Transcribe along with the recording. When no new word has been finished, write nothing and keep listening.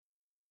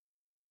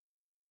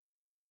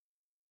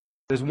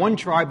There's one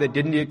tribe that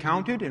didn't get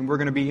counted, and we're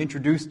going to be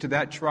introduced to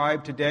that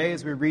tribe today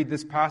as we read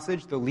this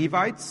passage, the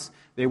Levites.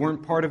 They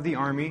weren't part of the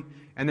army.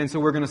 And then so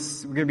we're going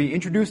to be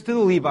introduced to the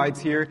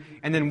Levites here.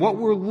 And then what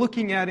we're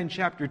looking at in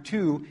chapter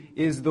 2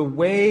 is the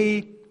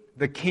way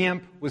the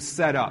camp was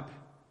set up.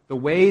 The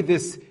way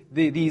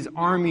these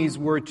armies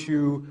were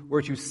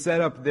to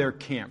set up their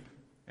camp.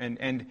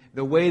 And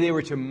the way they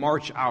were to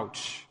march out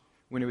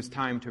when it was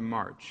time to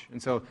march.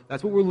 And so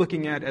that's what we're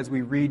looking at as we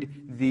read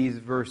these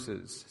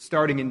verses,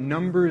 starting in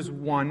Numbers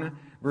 1,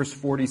 verse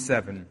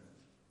 47.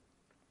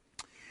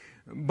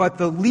 But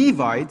the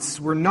Levites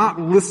were not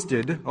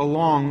listed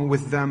along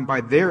with them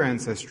by their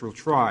ancestral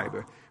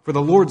tribe. For the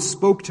Lord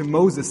spoke to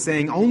Moses,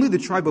 saying, Only the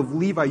tribe of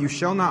Levi you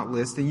shall not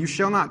list, and you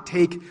shall not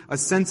take a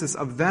census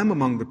of them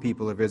among the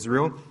people of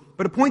Israel,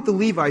 but appoint the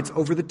Levites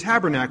over the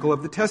tabernacle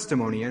of the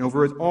testimony, and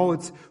over all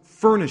its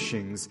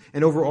furnishings,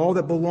 and over all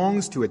that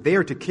belongs to it. They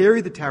are to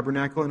carry the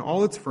tabernacle and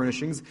all its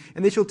furnishings,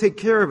 and they shall take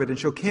care of it, and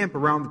shall camp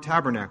around the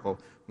tabernacle.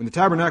 When the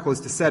tabernacle is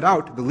to set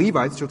out, the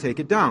Levites shall take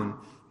it down.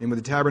 And when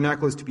the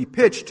tabernacle is to be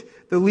pitched,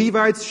 the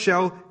Levites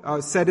shall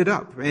set it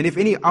up. And if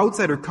any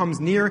outsider comes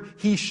near,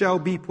 he shall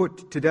be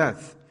put to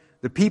death.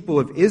 The people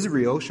of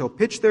Israel shall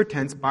pitch their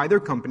tents by their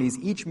companies,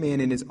 each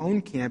man in his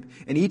own camp,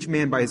 and each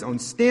man by his own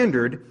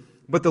standard.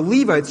 But the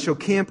Levites shall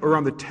camp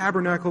around the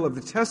tabernacle of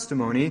the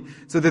testimony,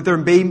 so that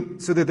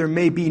there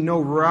may be no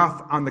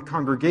wrath on the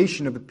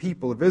congregation of the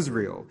people of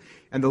Israel.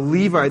 And the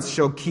Levites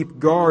shall keep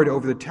guard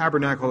over the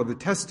tabernacle of the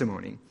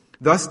testimony.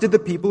 Thus did the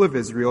people of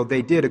Israel.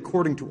 They did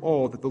according to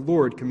all that the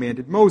Lord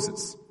commanded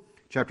Moses.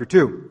 Chapter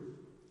 2.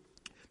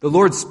 The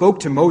Lord spoke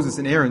to Moses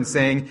and Aaron,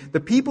 saying, The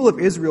people of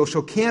Israel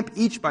shall camp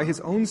each by his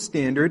own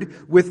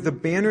standard with the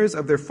banners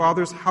of their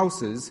fathers'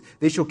 houses.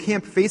 They shall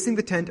camp facing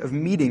the tent of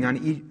meeting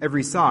on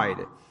every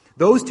side.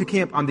 Those to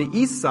camp on the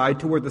east side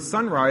toward the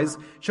sunrise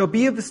shall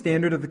be of the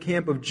standard of the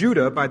camp of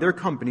Judah by their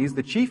companies,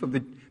 the chief of the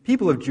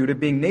people of Judah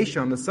being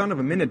Nahshon, the son of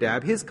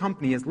Amminadab. His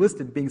company is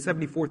listed being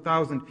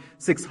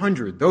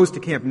 74,600. Those to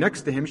camp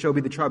next to him shall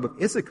be the tribe of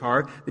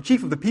Issachar, the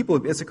chief of the people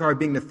of Issachar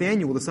being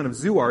Nathaniel, the son of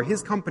Zuar.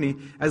 His company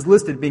as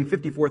listed being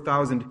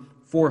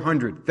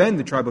 54,400. Then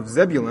the tribe of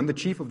Zebulun, the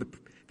chief of the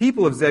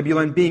people of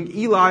Zebulun being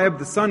Eliab,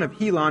 the son of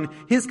Helon.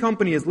 His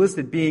company is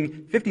listed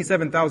being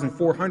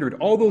 57,400.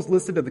 All those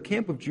listed of the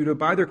camp of Judah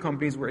by their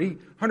companies were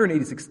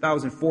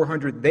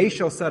 186,400. They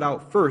shall set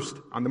out first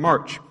on the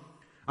march.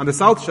 On the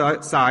south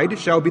side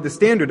shall be the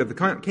standard of the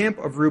camp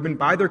of Reuben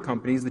by their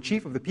companies, the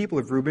chief of the people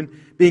of Reuben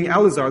being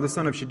Eleazar, the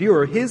son of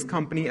Shedeur, his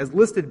company as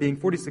listed being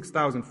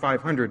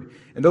 46,500.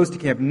 And those to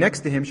camp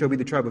next to him shall be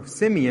the tribe of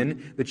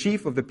Simeon, the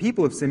chief of the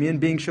people of Simeon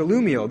being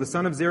Shelumiel, the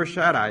son of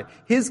Zereshaddai,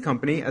 his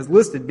company as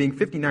listed being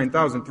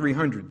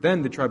 59,300.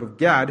 Then the tribe of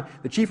Gad,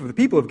 the chief of the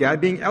people of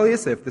Gad being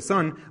Eliasaph, the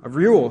son of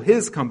Reuel,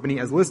 his company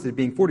as listed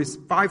being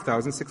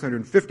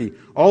 45,650.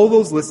 All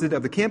those listed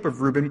of the camp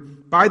of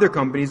Reuben by their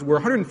companies were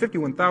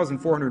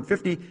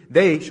 151,450.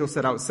 They shall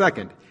set out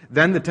second.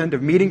 Then the tent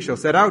of meeting shall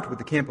set out with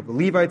the camp of the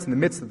Levites in the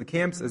midst of the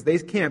camps. As they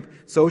camp,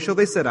 so shall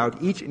they set out,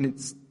 each in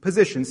its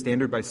position,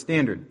 standard by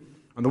standard.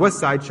 On the west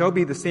side shall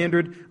be the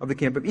standard of the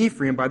camp of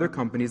Ephraim by their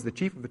companies, the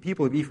chief of the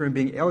people of Ephraim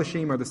being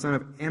Elishama, the son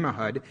of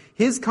Ammihud,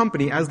 his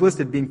company as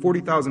listed being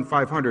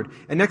 40,500.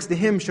 And next to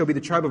him shall be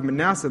the tribe of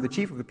Manasseh, the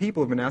chief of the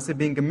people of Manasseh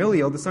being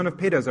Gamaliel, the son of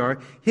Pedazar,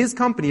 his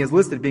company as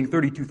listed being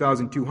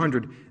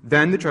 32,200.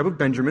 Then the tribe of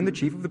Benjamin, the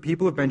chief of the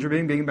people of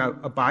Benjamin being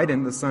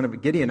Abidan, the son of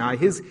Gideoni,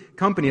 his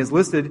company as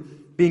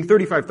listed being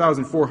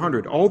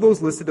 35,400. All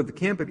those listed of the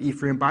camp of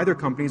Ephraim by their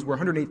companies were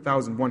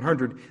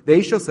 108,100.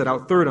 They shall set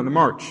out third on the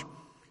march.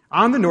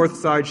 On the north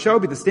side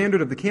shall be the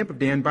standard of the camp of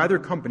Dan by their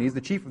companies,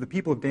 the chief of the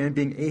people of Dan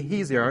being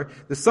Ahaziah,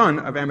 the son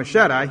of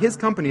Ammishaddai. His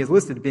company is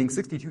listed being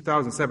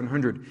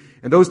 62,700.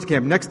 And those to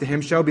camp next to him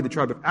shall be the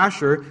tribe of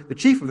Asher, the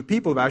chief of the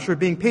people of Asher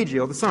being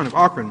Pagiel, the son of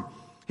Ochran.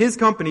 His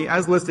company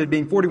as listed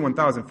being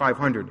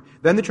 41,500.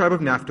 Then the tribe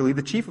of Naphtali,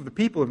 the chief of the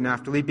people of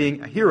Naphtali being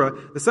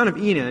Ahira, the son of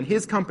Enan,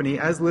 his company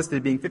as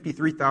listed being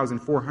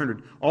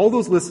 53,400. All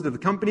those listed of the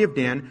company of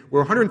Dan were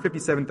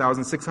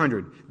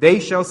 157,600. They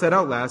shall set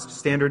out last,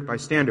 standard by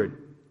standard.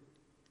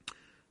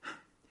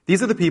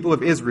 These are the people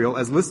of Israel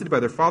as listed by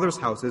their fathers'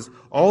 houses.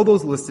 All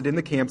those listed in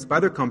the camps by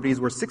their companies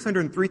were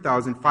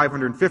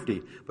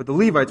 603,550. But the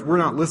Levites were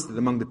not listed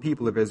among the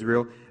people of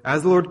Israel,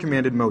 as the Lord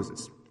commanded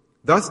Moses.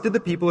 Thus did the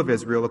people of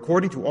Israel,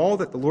 according to all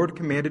that the Lord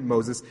commanded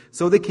Moses,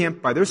 so they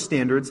camped by their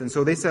standards, and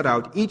so they set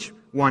out, each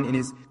one in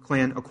his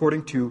clan,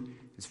 according to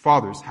his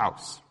father's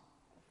house.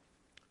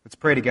 Let's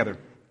pray together.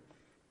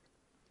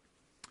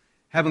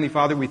 Heavenly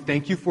Father, we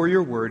thank you for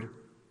your word.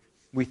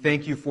 We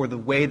thank you for the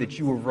way that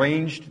you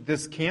arranged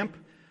this camp.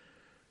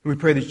 We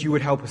pray that you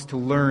would help us to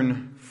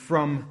learn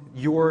from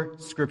your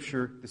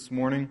scripture this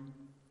morning,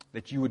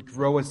 that you would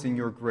grow us in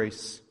your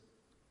grace.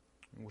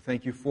 And we'll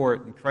thank you for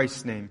it in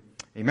Christ's name.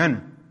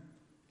 Amen.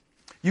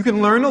 You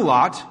can learn a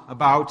lot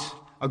about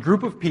a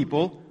group of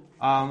people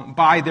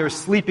by their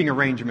sleeping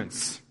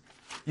arrangements.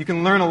 You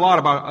can learn a lot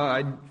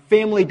about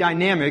family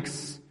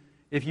dynamics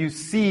if you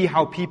see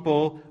how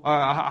people,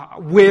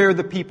 where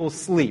the people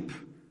sleep,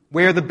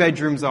 where the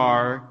bedrooms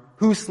are,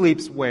 who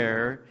sleeps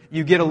where.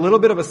 you get a little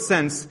bit of a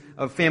sense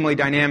of family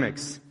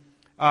dynamics.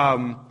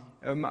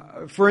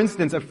 For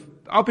instance,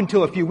 up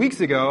until a few weeks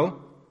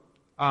ago,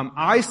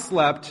 I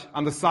slept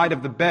on the side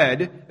of the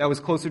bed that was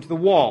closer to the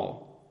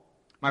wall.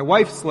 My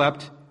wife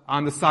slept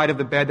on the side of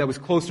the bed that was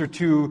closer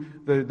to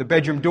the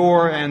bedroom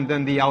door and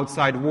then the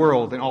outside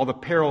world and all the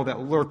peril that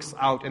lurks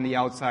out in the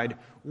outside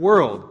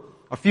world.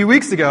 A few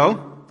weeks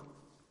ago,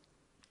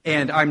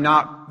 and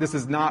this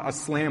is not a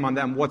slam on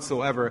them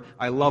whatsoever.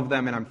 I love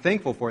them and I'm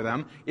thankful for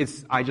them.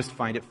 I just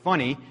find it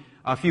funny.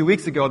 A few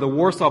weeks ago, the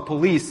Warsaw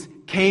Police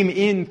came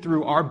in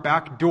through our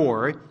back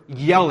door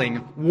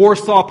yelling,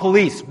 "Warsaw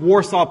Police!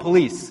 Warsaw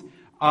Police!"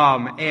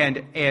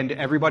 And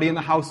everybody in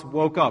the house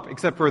woke up,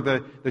 except for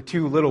the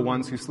two little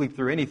ones who sleep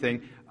through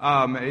anything.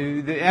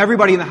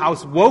 Everybody in the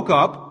house woke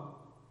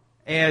up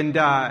and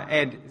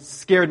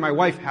scared my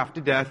wife half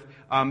to death.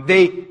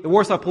 The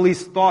Warsaw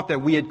Police thought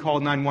that we had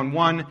called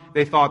 911.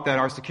 They thought that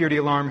our security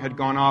alarm had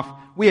gone off.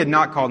 We had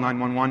not called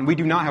 911. We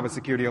do not have a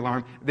security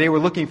alarm. They were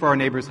looking for our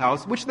neighbor's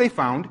house, which they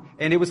found,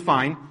 and it was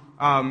fine,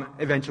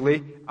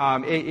 eventually.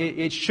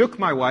 It shook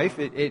my wife.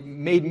 It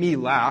made me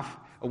laugh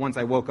once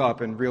I woke up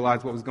and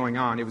realized what was going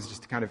on. It was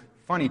just kind of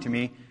funny to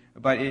me,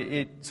 but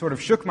it sort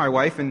of shook my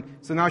wife, and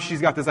so now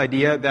she's got this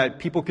idea that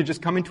people could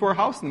just come into our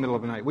house in the middle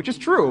of the night, which is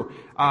true.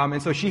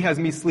 And so she has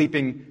me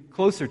sleeping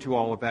closer to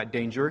all of that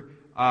danger.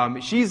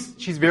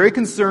 She's very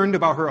concerned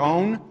about her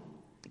own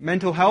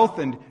mental health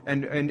and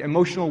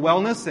emotional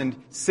wellness and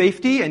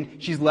safety,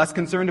 and she's less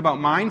concerned about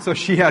mine, so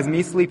she has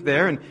me sleep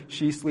there, and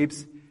she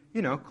sleeps,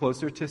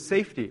 closer to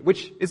safety,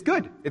 which is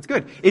good. It's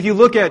good. If you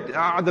look at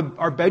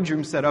our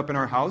bedroom set up in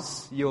our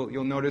house,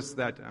 you'll notice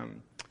that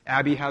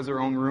Abby has her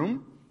own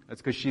room.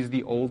 That's because she's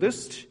the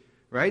oldest,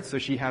 right? So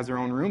she has her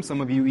own room. Some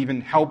of you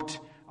even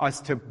helped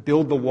us to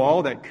build the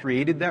wall that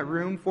created that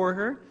room for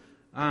her.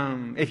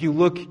 If you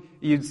look,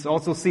 you'd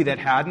also see that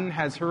Haddon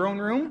has her own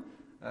room.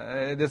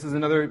 This is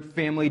another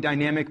family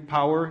dynamic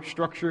power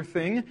structure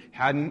thing.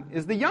 Haddon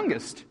is the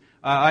youngest.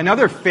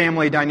 Another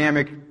family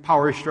dynamic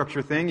power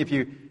structure thing, if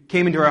you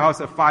came into our house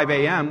at 5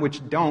 a.m.,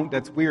 which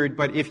that's weird,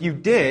 but if you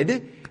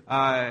did,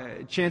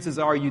 chances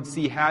are you'd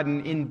see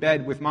Haddon in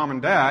bed with mom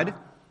and dad,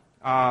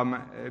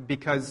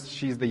 because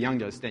she's the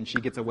youngest and she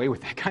gets away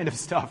with that kind of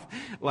stuff.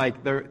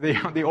 Like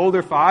the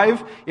older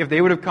 5, if they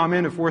would have come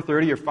in at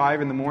 4:30 or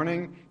 5 in the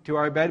morning to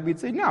our bed, we'd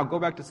say, no, go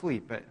back to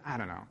sleep. But I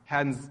don't know.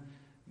 Haddon's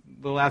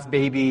the last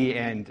baby,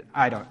 and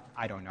I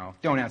don't know.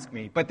 Don't ask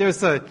me. But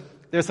there's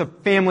a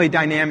family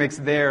dynamics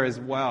there as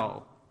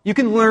well. You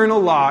can learn a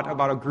lot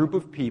about a group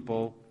of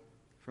people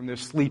from their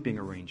sleeping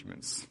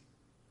arrangements.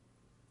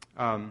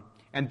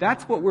 And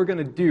that's what we're going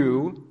to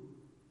do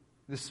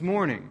this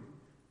morning.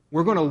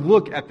 We're going to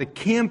look at the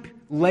camp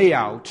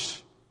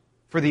layout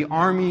for the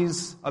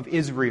armies of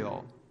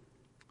Israel.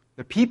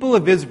 The people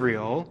of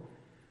Israel,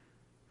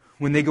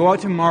 when they go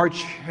out to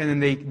march and then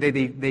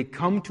they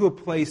come to a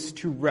place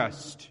to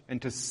rest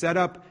and to set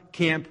up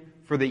camp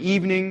for the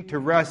evening to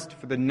rest,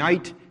 for the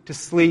night to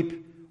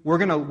sleep, we're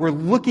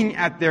looking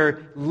at their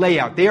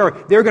layout. They're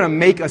going to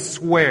make a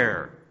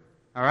square.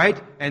 All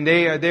right? And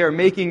they are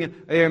making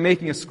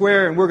a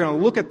square, and we're going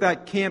to look at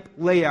that camp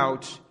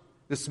layout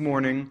this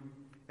morning.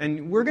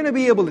 And we're going to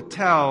be able to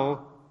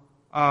tell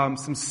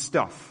some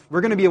stuff.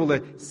 We're going to be able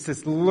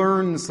to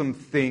learn some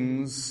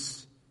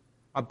things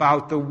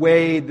about the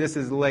way this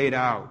is laid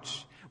out.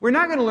 We're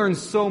not going to learn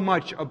so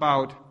much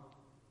about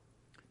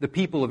the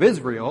people of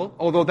Israel,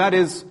 although that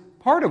is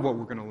part of what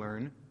we're going to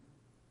learn.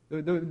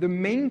 The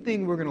main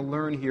thing we're going to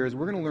learn here is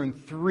we're going to learn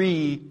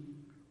 3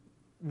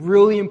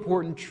 really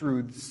important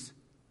truths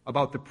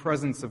about the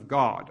presence of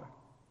God.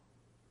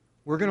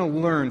 We're going to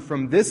learn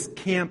from this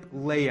camp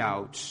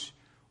layout.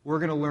 We're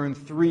going to learn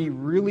 3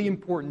 really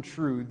important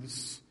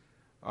truths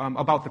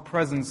about the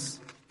presence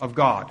of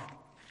God.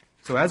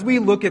 So as we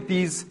look at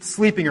these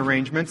sleeping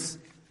arrangements,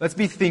 let's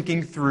be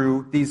thinking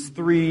through these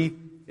 3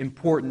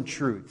 important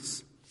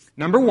truths.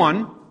 Number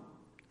 1,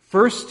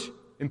 first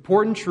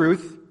important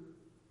truth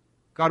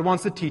God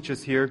wants to teach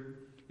us here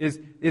is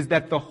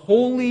that the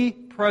holy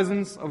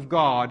presence of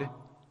God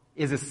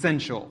is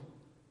essential.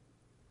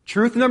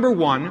 Truth number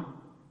 1,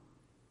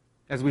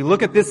 as we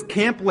look at this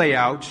camp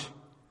layout,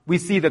 we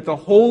see that the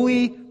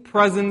holy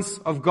presence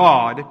of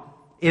God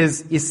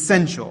is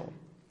essential.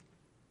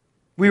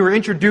 We were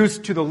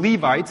introduced to the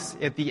Levites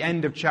at the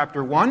end of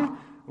chapter 1.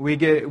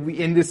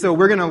 So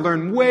we're going to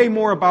learn way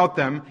more about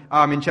them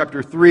in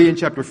chapter 3 and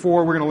chapter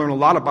 4. We're going to learn a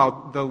lot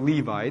about the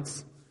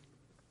Levites.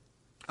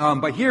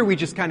 But here we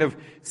just kind of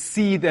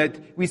see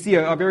that we see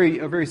a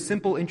very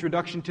simple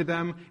introduction to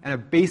them and a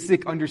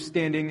basic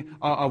understanding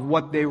of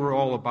what they were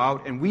all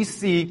about. And we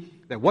see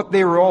that what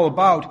they were all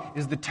about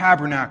is the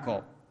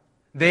tabernacle.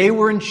 They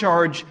were in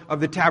charge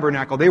of the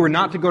tabernacle. They were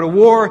not to go to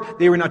war.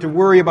 They were not to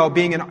worry about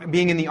being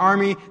in the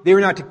army. They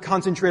were not to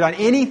concentrate on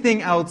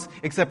anything else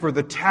except for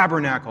the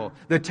tabernacle.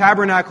 The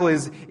tabernacle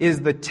is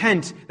the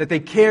tent that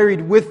they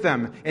carried with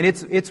them, and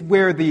it's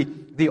where the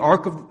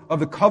Ark of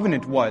the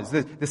Covenant was,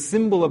 the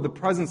symbol of the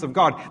presence of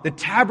God. The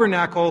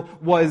tabernacle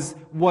was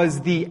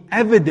the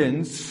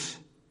evidence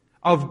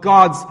of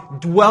God's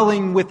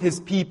dwelling with His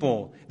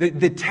people.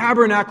 The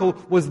tabernacle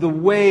was the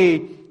way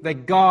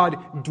that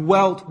God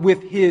dwelt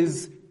with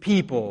His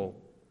people.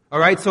 All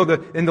right, so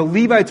the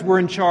Levites were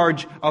in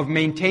charge of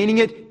maintaining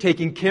it,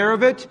 taking care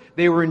of it.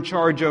 They were in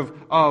charge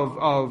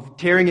of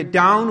tearing it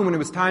down when it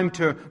was time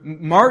to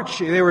march.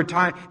 They were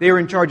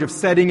in charge of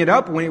setting it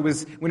up when it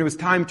was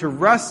time to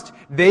rest.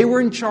 They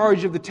were in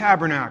charge of the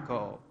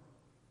tabernacle.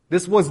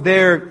 This was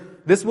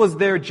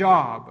their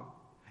job.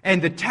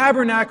 And the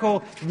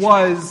tabernacle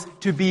was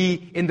to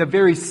be in the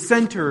very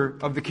center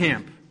of the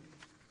camp.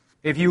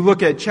 If you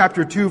look at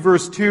chapter 2,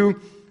 verse 2,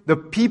 the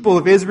people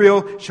of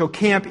Israel shall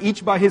camp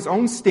each by his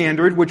own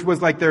standard, which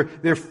was like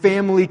their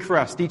family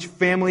crest. Each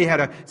family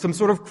had some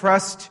sort of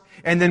crest,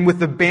 and then with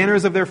the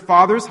banners of their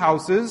fathers'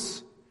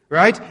 houses,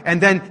 right?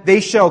 And then they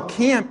shall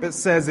camp, it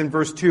says in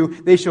verse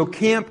 2, they shall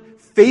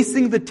camp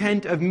facing the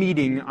tent of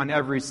meeting on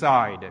every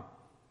side.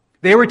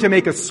 They were to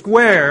make a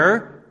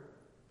square,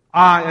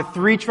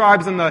 3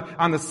 tribes on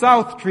the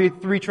south,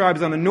 3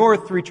 tribes on the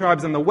north, 3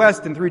 tribes on the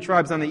west, and 3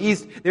 tribes on the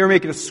east. They were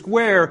making a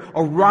square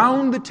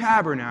around the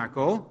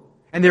tabernacle,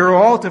 and they were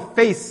all to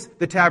face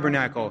the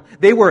tabernacle.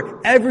 They were,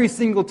 every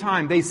single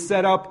time they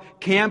set up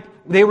camp,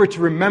 they were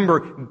to remember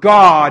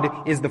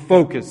God is the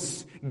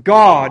focus.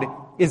 God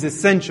is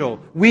essential.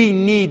 We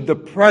need the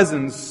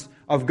presence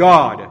of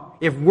God.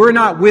 If we're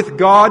not with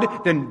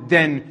God,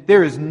 then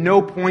there is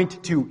no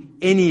point to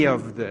any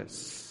of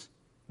this.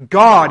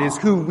 God is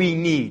who we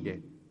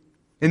need.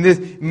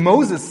 And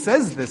Moses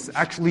says this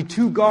actually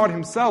to God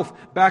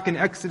Himself back in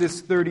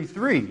Exodus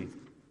 33.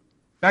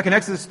 Back in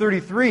Exodus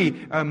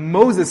 33,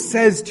 Moses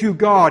says to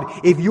God,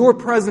 if your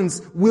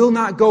presence will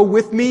not go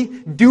with me,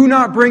 do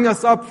not bring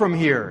us up from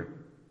here.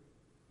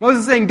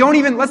 Moses is saying,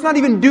 let's not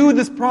even do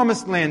this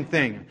promised land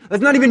thing.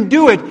 Let's not even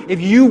do it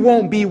if you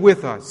won't be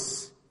with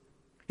us.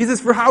 He says,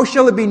 for how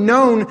shall it be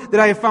known that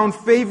I have found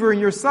favor in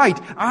your sight,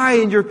 I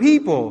and your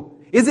people?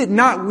 Is it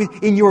not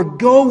in your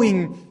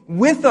going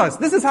with us?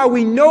 This is how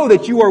we know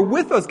that you are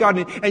with us, God,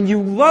 and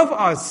you love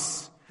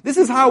us. This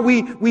is how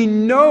we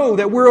know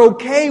that we're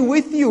okay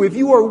with you if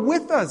you are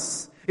with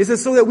us. It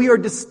says so that we are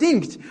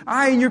distinct,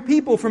 I and your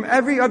people, from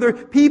every other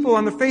people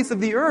on the face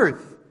of the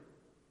earth.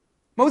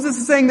 Moses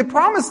is saying the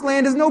promised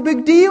land is no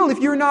big deal if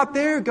you're not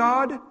there,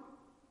 God.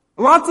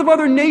 Lots of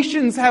other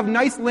nations have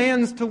nice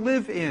lands to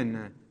live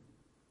in.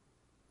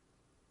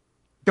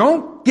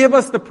 Don't give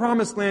us the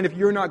promised land if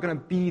you're not going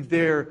to be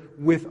there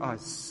with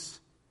us.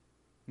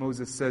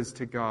 Moses says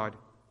to God,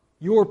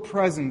 your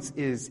presence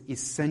is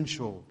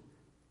essential.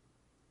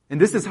 And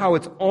this is how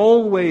it's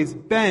always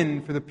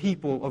been for the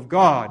people of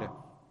God.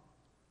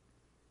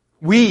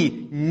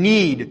 We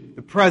need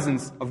the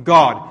presence of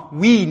God.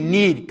 We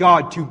need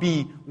God to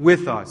be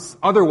with us.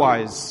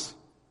 Otherwise,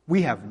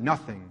 we have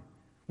nothing.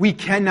 We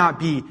cannot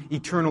be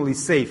eternally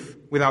safe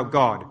without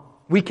God.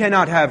 We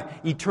cannot have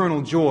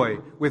eternal joy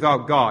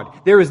without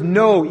God. There is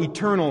no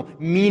eternal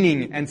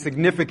meaning and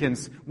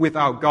significance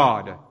without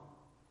God.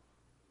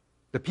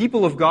 The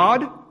people of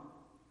God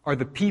are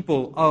the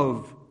people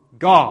of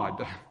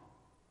God.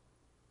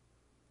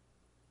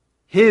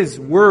 His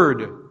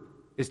word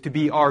is to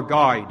be our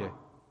guide.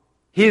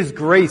 His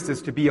grace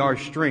is to be our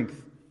strength.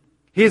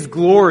 His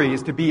glory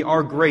is to be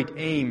our great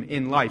aim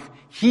in life.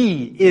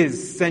 He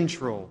is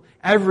central.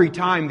 Every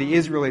time the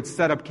Israelites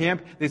set up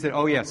camp, they said,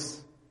 oh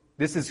yes,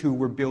 this is who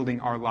we're building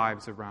our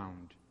lives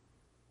around.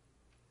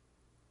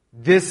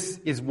 This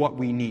is what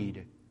we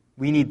need.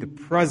 We need the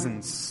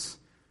presence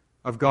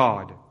of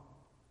God.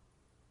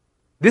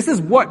 This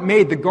is what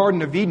made the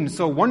Garden of Eden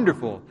so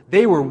wonderful.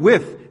 They were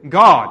with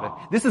God.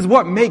 This is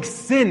what makes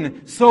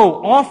sin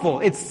so awful.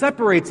 It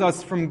separates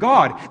us from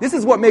God. This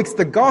is what makes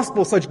the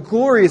gospel such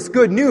glorious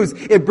good news.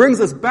 It brings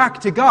us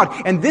back to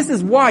God. And this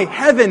is why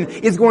heaven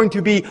is going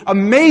to be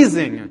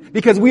amazing,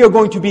 because we are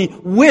going to be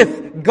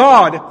with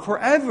God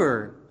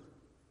forever.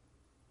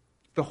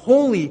 The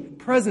holy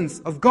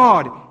presence of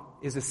God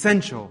is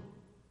essential.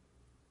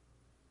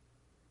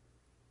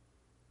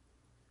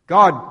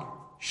 God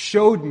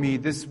showed me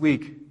this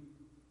week,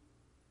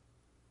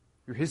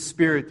 through His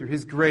Spirit, through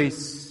His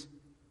grace,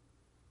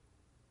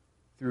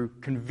 through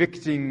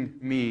convicting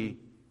me,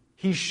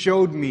 He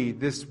showed me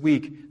this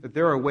week that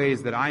there are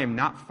ways that I am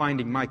not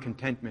finding my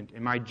contentment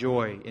and my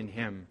joy in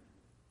Him.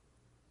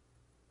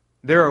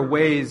 There are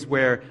ways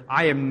where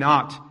I am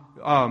not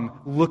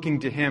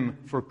looking to Him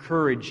for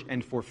courage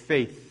and for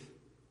faith.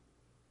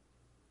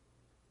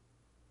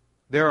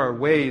 There are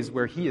ways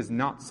where He is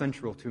not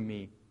central to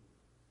me,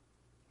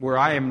 where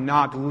I am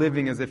not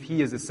living as if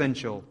He is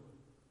essential.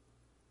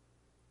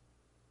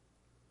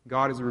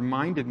 God has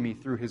reminded me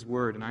through His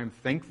Word, and I am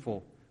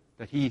thankful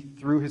that He,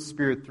 through His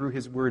Spirit, through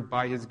His Word,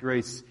 by His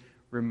grace,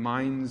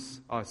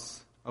 reminds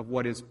us of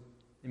what is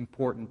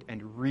important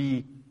and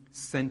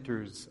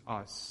re-centers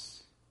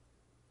us.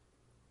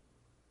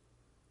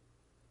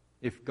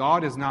 If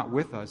God is not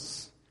with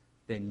us,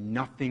 then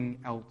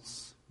nothing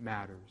else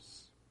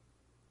matters.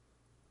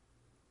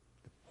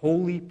 The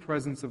holy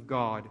presence of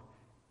God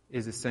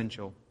is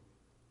essential.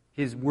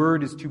 His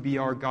word is to be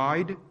our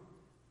guide.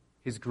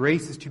 His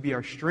grace is to be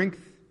our strength.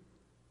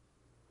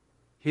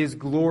 His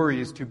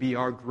glory is to be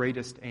our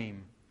greatest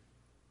aim.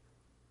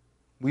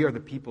 We are the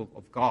people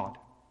of God.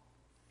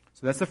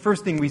 So that's the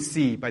first thing we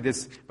see by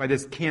this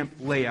camp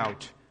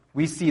layout.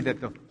 We see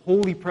that the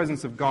holy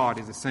presence of God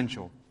is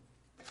essential.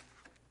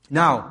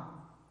 Now,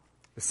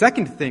 the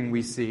second thing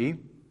we see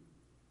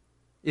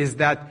is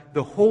that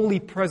the holy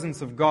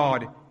presence of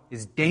God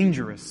is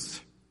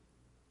dangerous.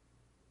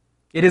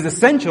 It is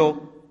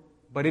essential,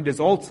 but it is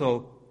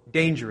also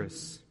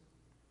dangerous.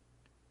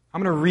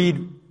 I'm going to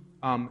read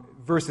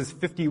verses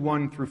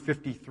 51 through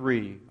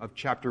 53 of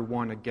chapter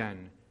 1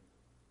 again,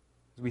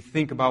 as we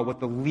think about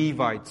what the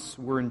Levites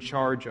were in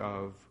charge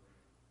of.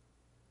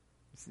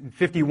 In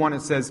 51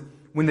 it says,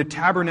 "When the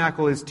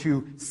tabernacle is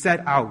to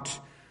set out,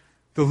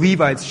 the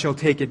Levites shall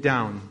take it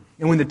down.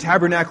 And when the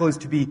tabernacle is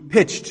to be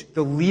pitched,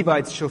 the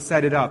Levites shall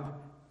set it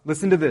up."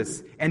 Listen to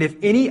this. "And if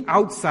any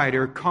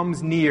outsider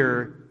comes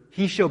near,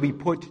 he shall be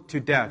put to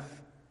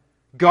death."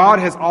 God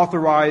has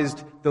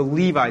authorized the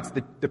Levites,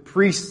 the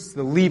priests,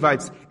 the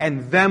Levites,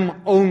 and them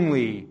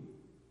only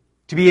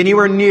to be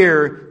anywhere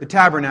near the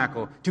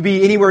tabernacle, to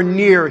be anywhere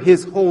near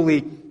His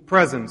holy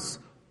presence.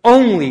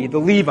 Only the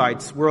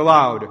Levites were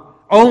allowed,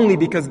 only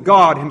because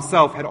God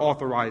Himself had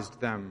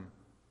authorized them.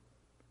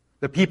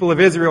 The people of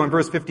Israel, in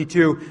verse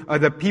 52,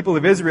 the people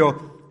of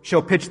Israel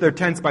shall pitch their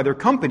tents by their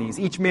companies,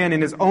 each man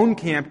in his own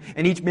camp,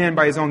 and each man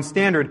by his own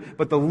standard.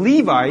 But the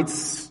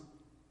Levites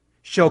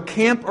shall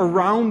camp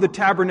around the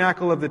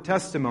tabernacle of the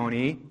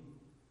testimony,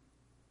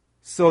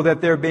 so that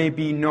there may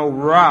be no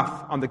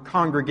wrath on the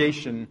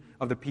congregation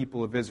of the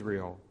people of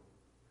Israel.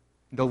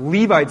 The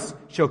Levites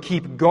shall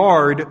keep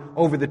guard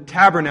over the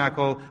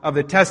tabernacle of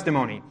the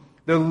testimony.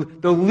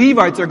 The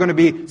Levites are going to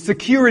be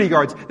security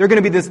guards. They're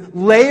going to be this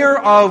layer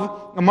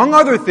of, among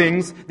other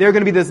things, they're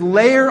going to be this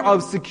layer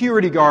of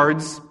security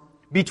guards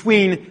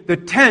between the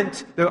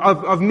tent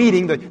of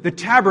meeting, the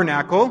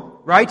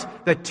tabernacle, right?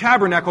 The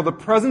tabernacle, the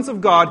presence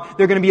of God.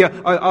 They're going to be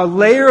a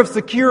layer of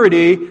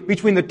security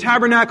between the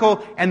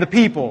tabernacle and the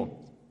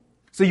people.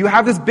 So you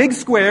have this big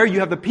square,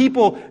 you have the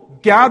people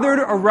gathered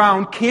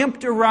around,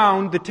 camped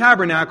around the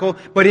tabernacle,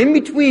 but in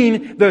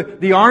between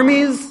the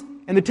armies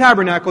and the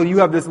tabernacle, you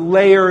have this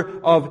layer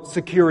of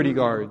security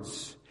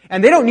guards.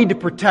 And they don't need to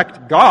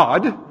protect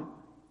God.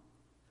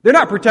 They're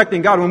not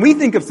protecting God. When we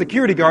think of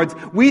security guards,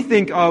 we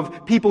think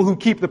of people who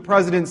keep the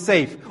president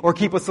safe or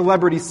keep a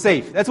celebrity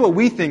safe. That's what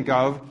we think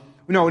of.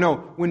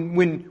 No. When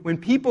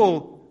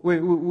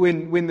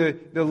the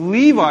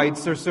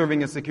Levites are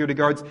serving as security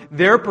guards,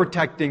 they're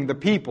protecting the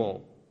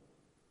people.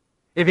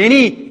 If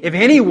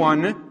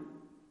anyone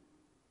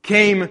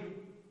came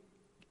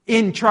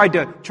in, tried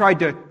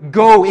to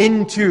go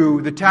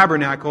into the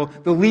tabernacle,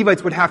 the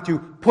Levites would have to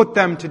put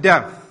them to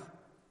death.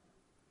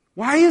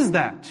 Why is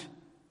that?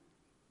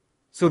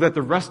 So that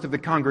the rest of the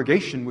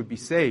congregation would be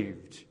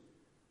saved.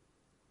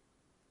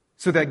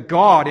 So that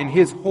God in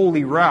His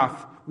holy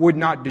wrath would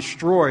not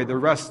destroy the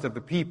rest of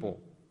the people.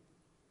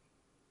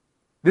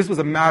 This was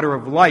a matter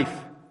of life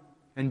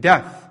and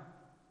death.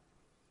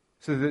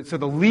 So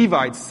the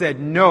Levites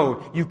said,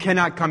 "No, you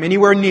cannot come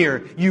anywhere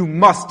near. You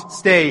must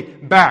stay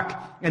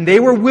back." And they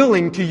were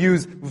willing to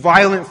use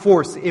violent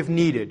force if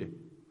needed.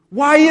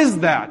 Why is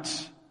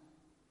that?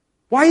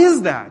 Why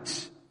is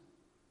that?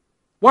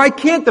 Why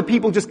can't the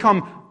people just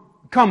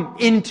come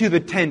into the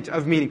tent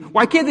of meeting?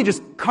 Why can't they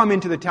just come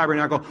into the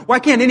tabernacle? Why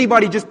can't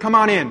anybody just come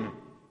on in?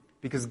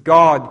 Because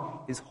God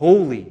is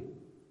holy.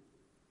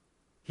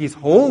 He's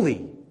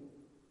holy.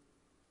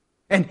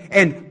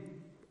 And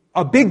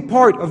a big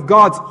part of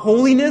God's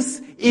holiness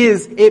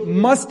is it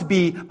must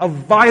be a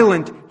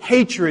violent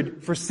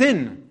hatred for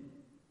sin.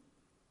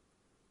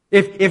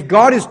 If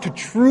God is to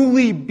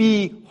truly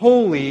be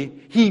holy,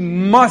 He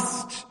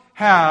must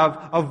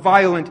have a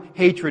violent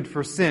hatred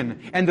for sin.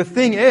 And the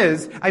thing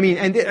is,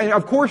 and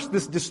of course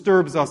this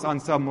disturbs us on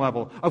some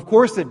level. Of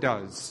course it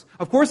does.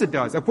 Of course it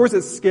does. Of course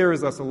it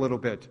scares us a little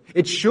bit.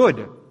 It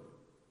should.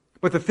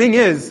 But the thing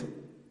is,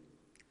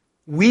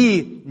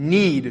 we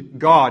need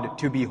God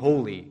to be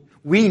holy.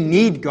 We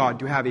need God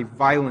to have a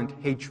violent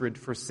hatred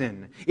for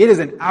sin. It is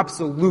an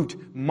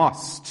absolute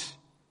must.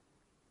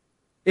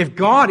 If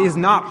God is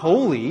not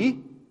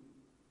holy,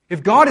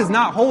 if God does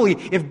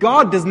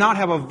not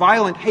have a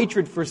violent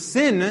hatred for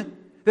sin,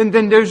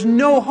 then there's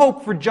no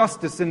hope for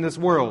justice in this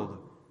world.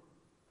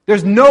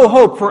 There's no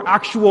hope for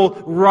actual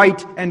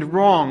right and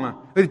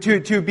wrong,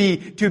 to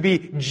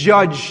be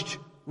judged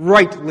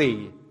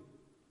rightly.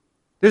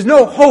 There's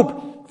no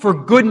hope for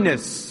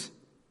goodness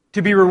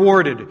to be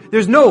rewarded.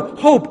 There's no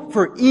hope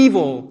for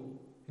evil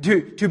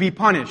to be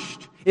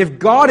punished. If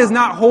God is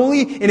not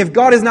holy, and if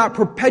God is not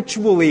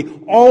perpetually,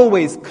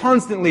 always,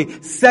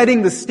 constantly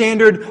setting the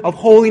standard of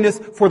holiness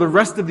for the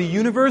rest of the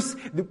universe,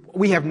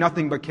 we have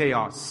nothing but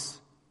chaos.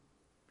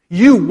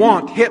 You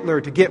want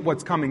Hitler to get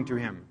what's coming to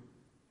him.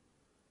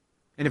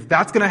 And if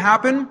that's going to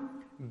happen,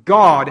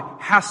 God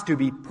has to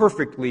be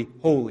perfectly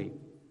holy.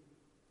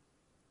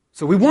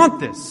 So we want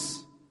this.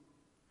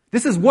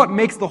 This is what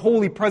makes the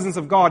holy presence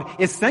of God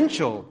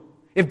essential.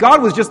 If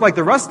God was just like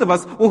the rest of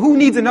us, well, who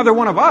needs another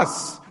one of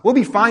us? We'll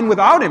be fine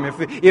without Him.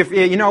 If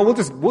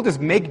we'll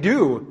just make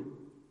do.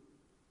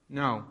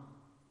 No.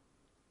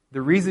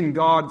 The reason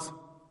God's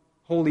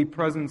holy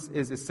presence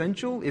is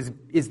essential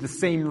is the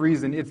same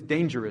reason it's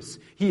dangerous.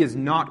 He is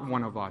not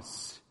one of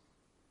us.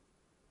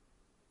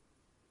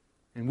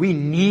 And we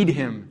need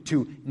Him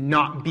to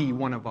not be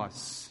one of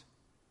us.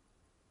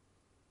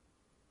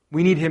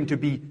 We need Him to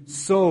be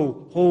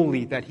so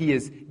holy that He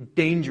is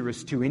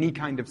dangerous to any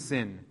kind of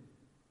sin.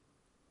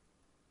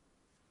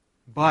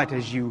 But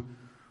as you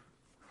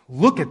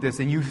look at this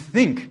and you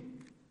think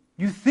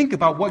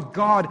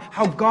about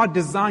how God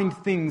designed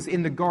things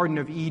in the Garden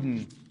of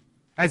Eden,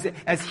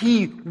 as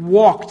He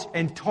walked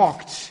and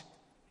talked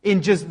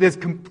in just this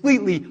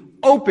completely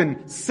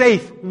open,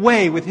 safe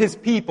way with His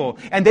people,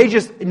 and they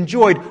just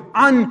enjoyed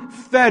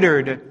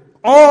unfettered,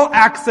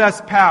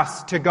 all-access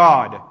pass to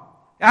God.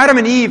 Adam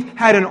and Eve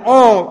had an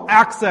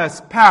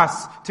all-access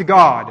pass to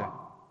God.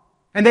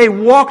 And they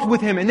walked with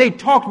Him, and they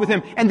talked with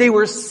Him, and they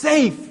were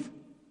safe.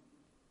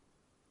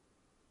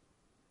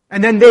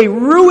 And then they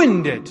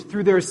ruined it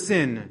through their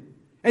sin.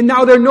 And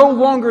now they're no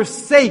longer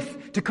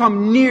safe to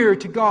come near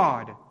to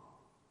God.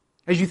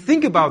 As you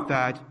think about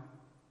that,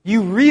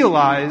 you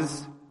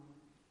realize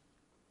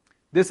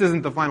this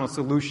isn't the final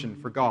solution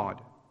for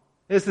God.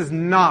 This is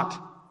not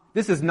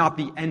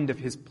the end of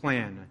His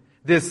plan.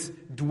 This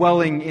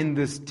dwelling in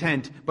this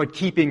tent, but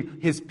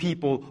keeping His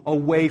people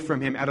away from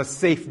Him at a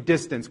safe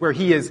distance, where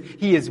He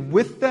is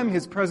with them,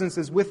 His presence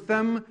is with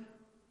them,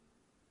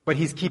 but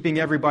He's keeping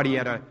everybody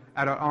at an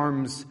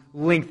arm's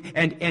length.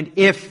 And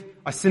if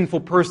a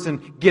sinful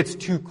person gets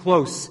too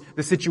close,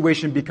 the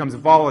situation becomes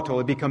volatile,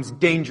 it becomes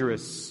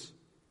dangerous.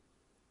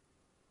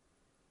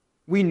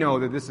 We know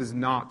that this is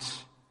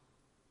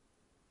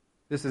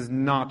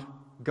not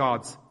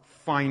God's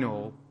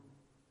final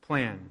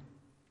plan.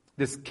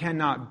 This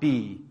cannot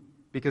be,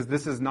 because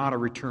this is not a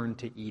return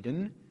to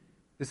Eden.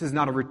 This is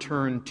not a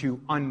return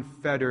to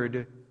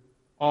unfettered,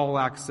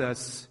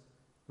 all-access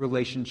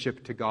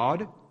relationship to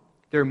God.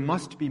 There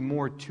must be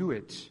more to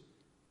it.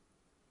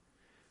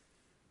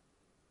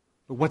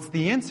 But what's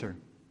the answer?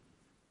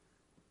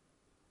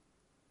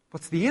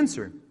 What's the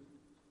answer?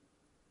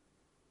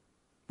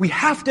 We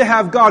have to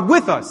have God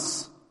with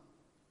us,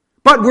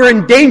 but we're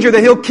in danger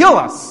that He'll kill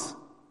us.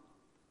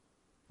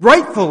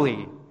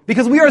 Rightfully.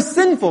 Because we are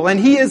sinful and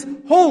He is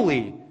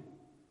holy.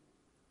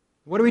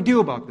 What do we do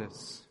about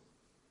this?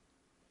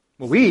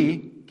 Well, we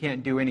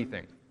can't do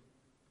anything.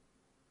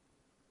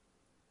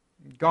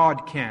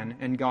 God can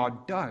and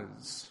God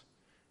does.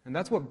 And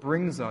that's what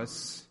brings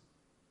us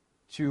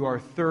to our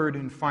third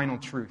and final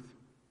truth.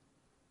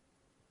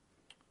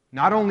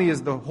 Not only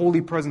is the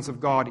holy presence of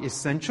God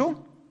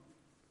essential,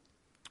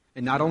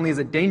 and not only is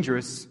it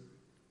dangerous,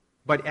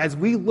 but as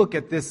we look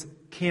at this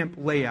camp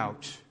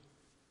layout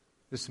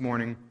this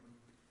morning,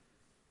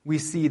 we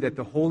see that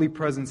the holy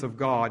presence of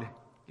God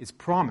is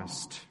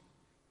promised.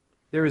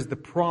 There is the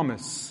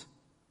promise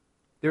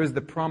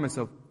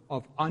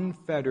of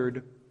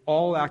unfettered,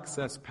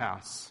 all-access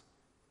pass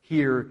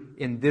here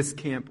in this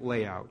camp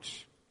layout.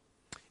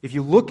 If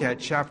you look at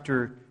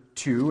chapter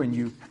 2 and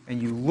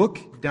you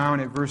look down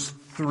at verse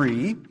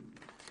 3,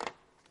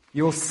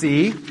 you'll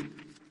see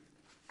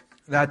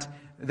that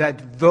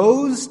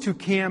those to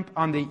camp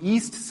on the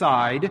east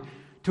side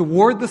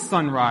toward the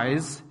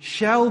sunrise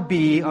shall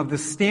be of the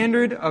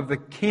standard of the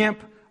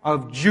camp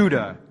of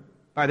Judah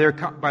by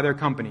their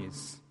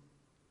companies.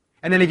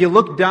 And then if you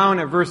look down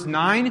at verse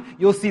 9,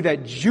 you'll see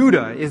that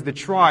Judah is the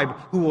tribe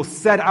who will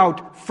set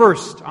out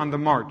first on the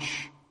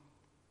march.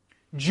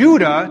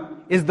 Judah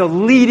is the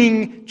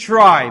leading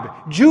tribe.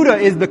 Judah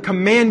is the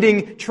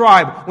commanding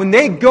tribe. When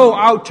they go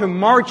out to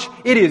march,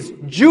 it is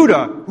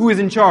Judah who is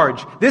in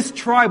charge. This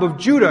tribe of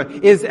Judah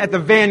is at the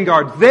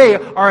vanguard. They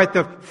are at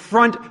the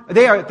front.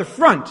 They are at the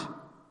front.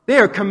 They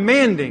are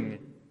commanding.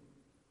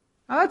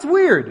 Now that's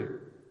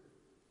weird.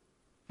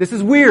 This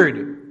is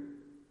weird.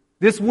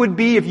 This would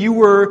be if you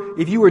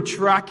were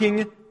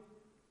tracking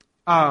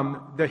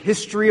the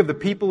history of the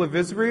people of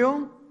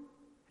Israel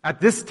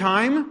at this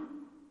time.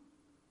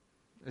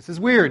 This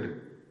is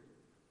weird.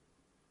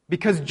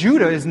 Because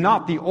Judah is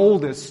not the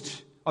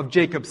oldest of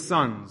Jacob's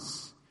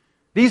sons.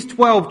 These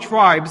 12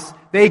 tribes,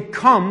 they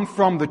come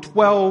from the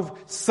 12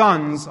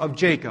 sons of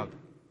Jacob.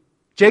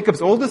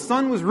 Jacob's oldest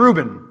son was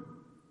Reuben.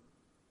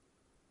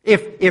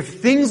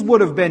 If things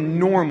would have been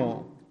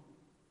normal,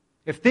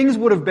 if things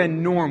would have been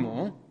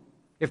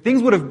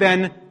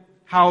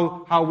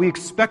how we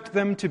expect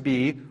them to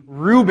be,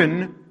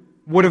 Reuben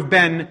would have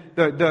been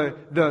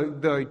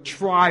the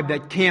tribe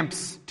that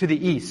camps to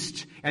the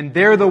east. And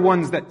they're the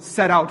ones that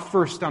set out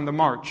first on the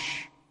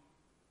march.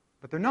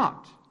 But they're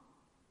not.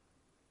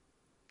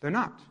 They're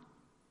not.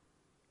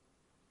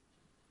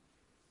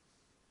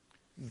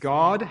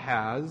 God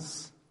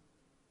has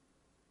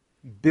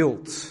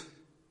built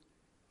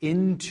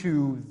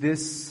into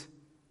this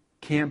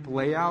camp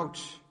layout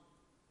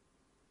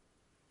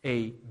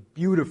a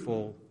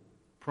beautiful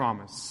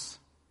promise.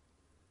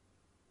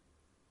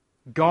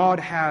 God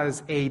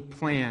has a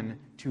plan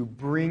to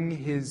bring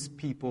His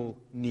people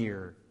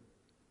near.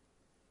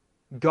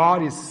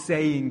 God is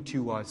saying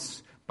to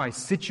us, by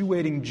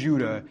situating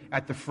Judah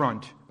at the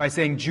front, by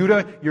saying,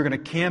 Judah, you're going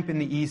to camp in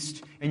the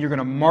east, and you're going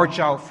to march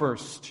out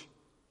first.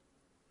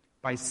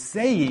 By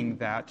saying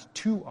that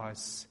to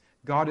us,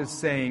 God is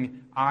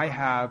saying, I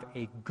have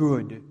a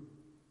good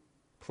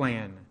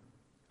plan.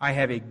 I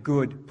have a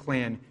good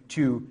plan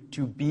to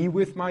be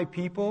with my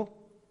people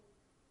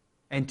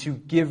and to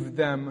give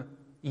them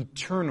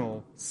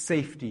eternal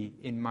safety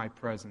in my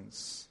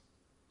presence.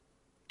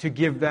 To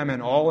give them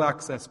an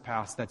all-access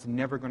pass that's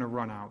never going to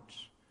run out.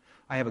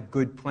 I have a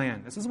good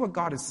plan. This is what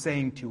God is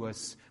saying to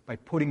us by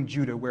putting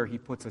Judah where he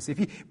puts us.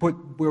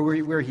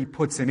 Where he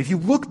puts him. If you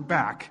look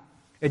back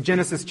at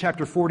Genesis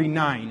chapter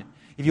 49,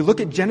 if you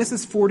look at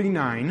Genesis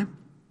 49,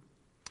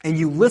 and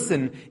you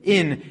listen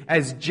in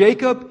as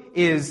Jacob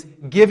is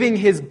giving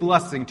his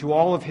blessing to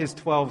all of his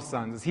 12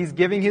 sons. He's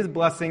giving his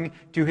blessing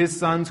to his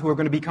sons who are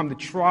going to become the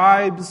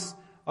tribes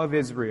of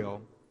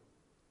Israel.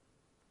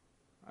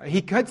 He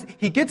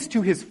gets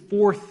to his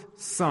fourth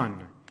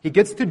son. He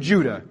gets to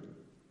Judah.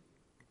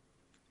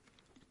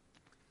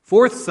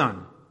 Fourth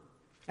son.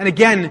 And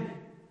again,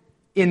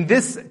 in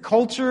this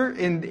culture,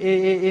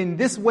 in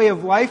this way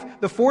of life,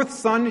 the fourth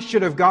son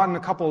should have gotten a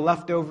couple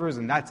leftovers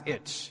and that's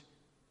it.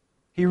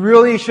 He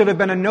really should have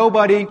been a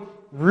nobody.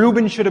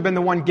 Reuben should have been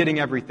the one getting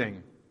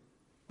everything.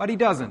 But he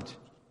doesn't.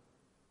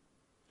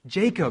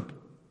 Jacob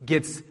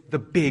gets the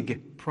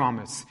big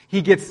promise.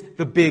 He gets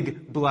the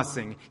big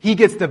blessing. He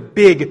gets the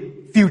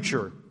big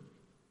future.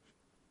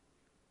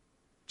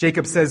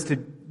 Jacob says to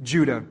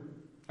Judah,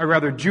 or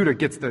rather Judah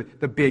gets the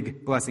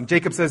big blessing.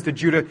 Jacob says to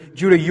Judah,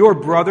 Judah, your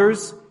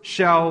brothers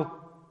shall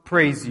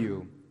praise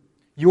you.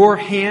 Your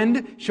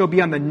hand shall be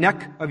on the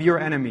neck of your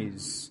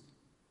enemies.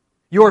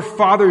 Your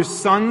father's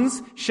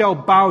sons shall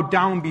bow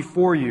down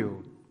before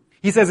you.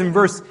 He says in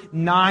verse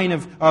 9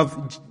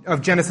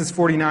 of Genesis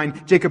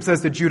 49, Jacob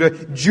says to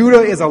Judah,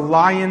 Judah is a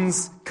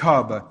lion's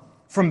cub.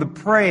 From the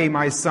prey,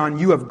 my son,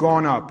 you have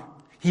gone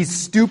up. He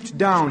stooped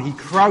down, he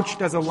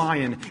crouched as a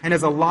lion, and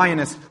as a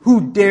lioness,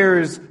 who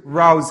dares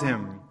rouse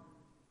him?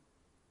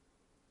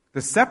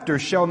 The scepter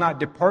shall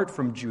not depart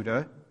from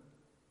Judah,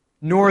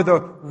 nor the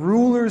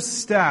ruler's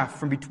staff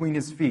from between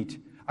his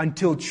feet,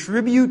 until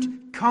tribute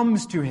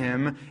comes to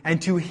him,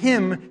 and to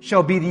him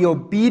shall be the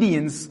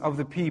obedience of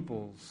the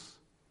peoples.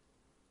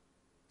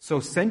 So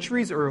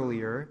centuries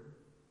earlier,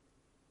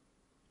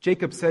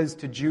 Jacob says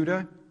to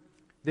Judah,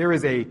 there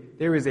is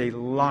a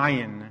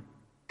lion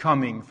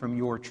coming from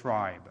your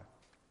tribe.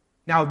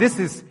 Now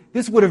this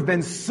would have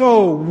been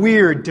so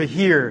weird to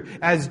hear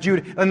as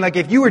Judah, and like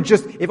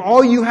if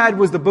all you had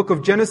was the book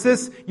of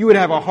Genesis, you would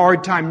have a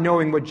hard time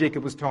knowing what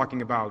Jacob was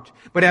talking about.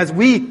 But as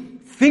we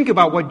think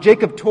about what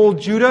Jacob told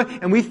Judah,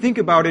 and we think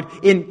about it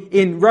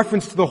in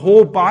reference to the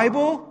whole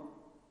Bible,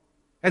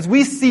 as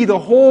we see the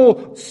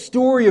whole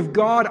story of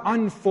God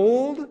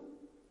unfold,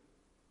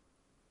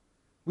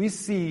 we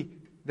see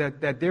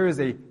that there is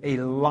a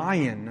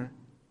lion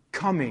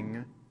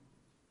coming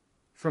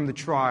from the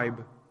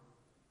tribe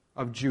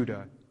of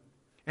Judah.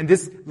 And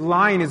this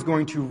lion is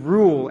going to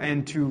rule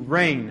and to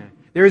reign.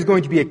 There is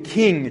going to be a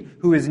king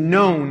who is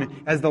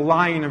known as the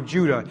Lion of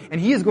Judah. And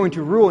he is going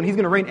to rule and he's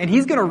going to reign. And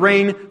he's going to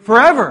reign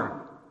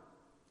forever.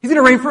 He's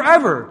going to reign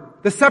forever.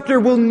 The scepter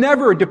will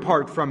never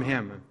depart from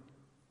him.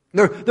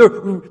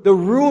 The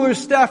ruler's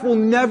staff will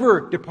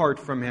never depart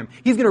from him.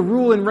 He's going to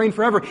rule and reign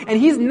forever. And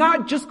he's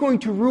not just going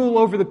to rule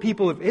over the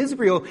people of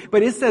Israel,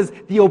 but it says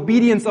the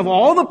obedience of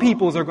all the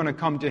peoples are going to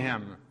come to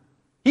him.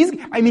 He's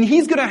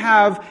going to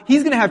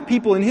have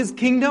people in his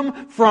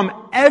kingdom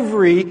from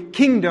every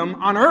kingdom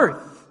on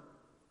earth.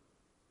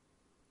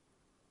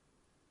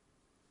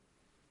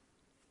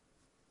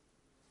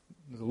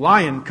 There's a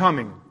lion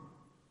coming.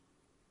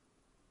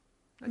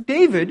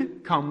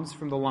 David comes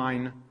from the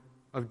line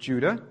of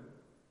Judah.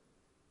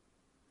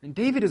 And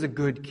David is a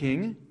good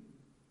king.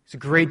 He's a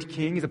great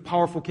king. He's a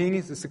powerful king.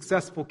 He's a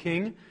successful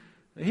king.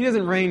 He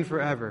doesn't reign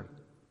forever.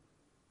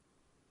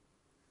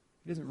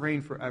 He doesn't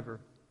reign forever.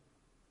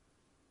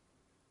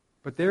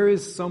 But there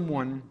is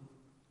someone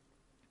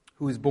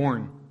who is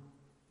born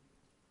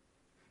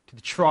to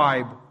the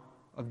tribe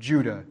of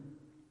Judah,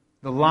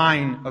 the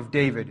line of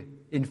David.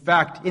 In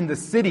fact, in the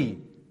city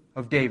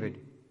of David.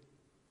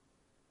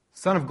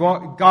 Son of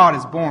God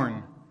is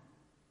born,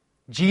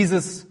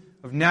 Jesus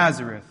of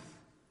Nazareth.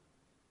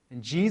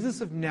 And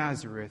Jesus of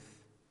Nazareth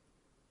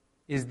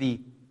is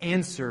the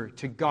answer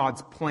to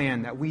God's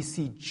plan that we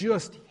see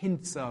just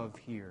hints of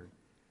here.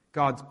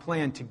 God's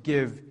plan to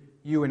give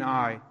you and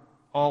I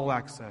all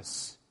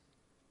access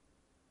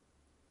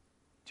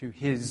to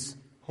His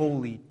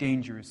holy,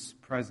 dangerous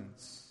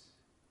presence.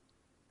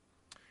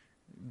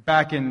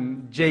 Back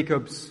in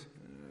Jacob's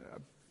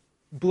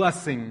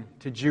blessing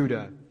to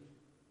Judah,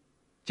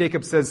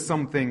 Jacob says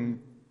something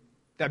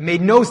that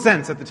made no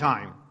sense at the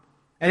time.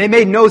 And it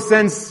made no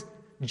sense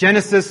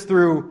Genesis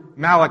through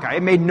Malachi.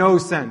 It made no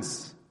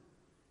sense.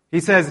 He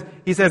says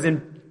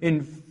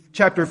in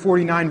chapter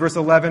 49, verse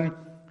 11,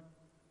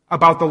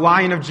 about the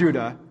Lion of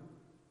Judah,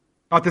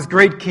 about this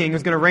great king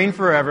who's going to reign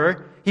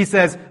forever. He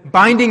says,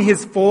 binding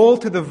his foal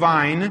to the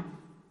vine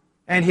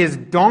and his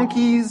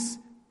donkey's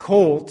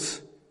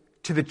colt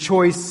to the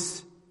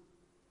choice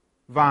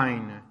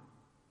vine.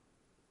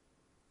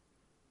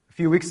 A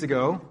few weeks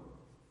ago,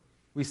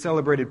 we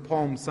celebrated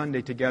Palm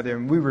Sunday together,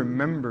 and we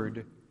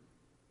remembered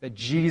that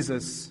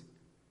Jesus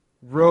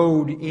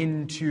rode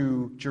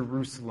into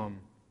Jerusalem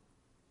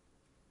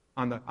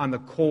on the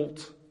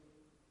colt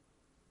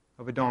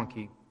of a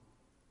donkey.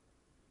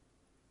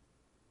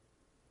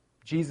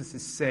 Jesus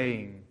is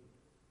saying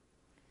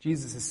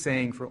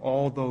for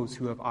all those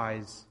who have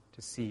eyes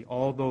to see,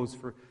 all those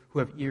who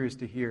have ears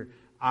to hear,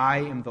 I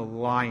am the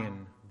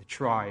Lion of the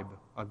tribe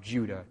of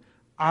Judah.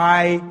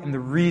 I am the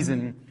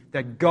reason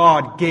that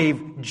God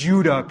gave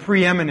Judah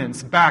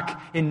preeminence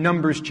back in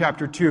Numbers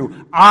chapter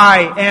 2.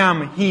 I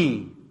am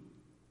He.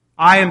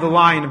 I am the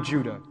Lion of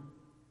Judah.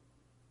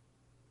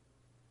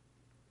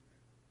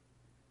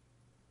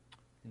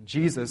 And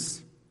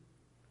Jesus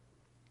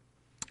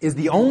is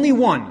the only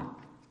one,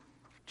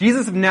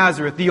 Jesus of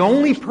Nazareth, the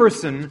only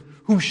person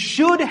who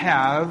should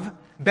have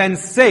been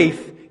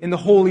safe in the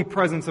holy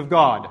presence of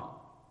God.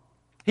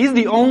 He's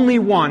the only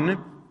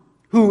one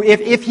who,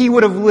 if he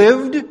would have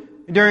lived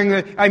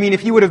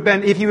if he would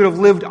have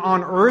lived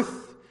on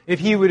earth, if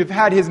he would have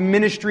had his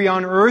ministry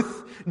on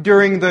earth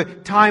during the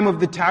time of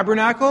the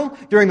tabernacle,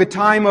 during the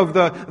time of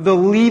the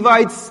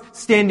Levites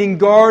standing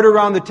guard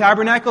around the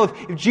tabernacle,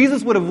 if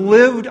Jesus would have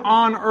lived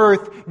on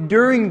earth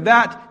during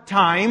that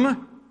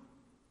time,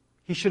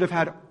 he should have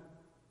had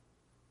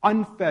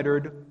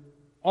unfettered,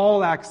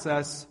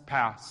 all-access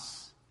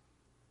pass.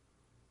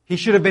 He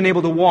should have been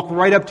able to walk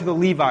right up to the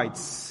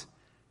Levites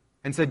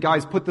and said,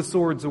 guys, put the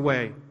swords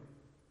away.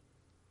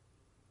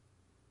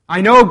 I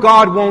know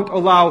God won't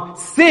allow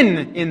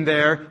sin in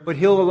there, but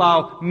He'll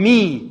allow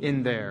me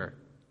in there.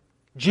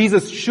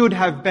 Jesus should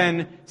have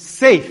been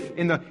safe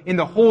in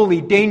the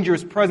holy,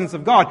 dangerous presence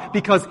of God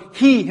because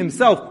He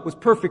Himself was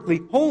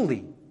perfectly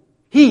holy.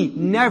 He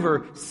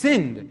never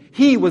sinned.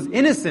 He was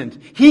innocent.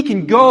 He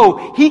can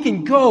go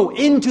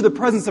into the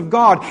presence of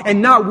God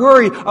and not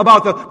worry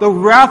about the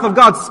wrath of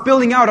God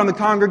spilling out on the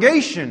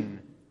congregation.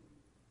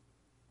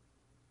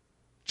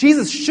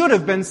 Jesus should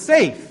have been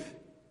safe.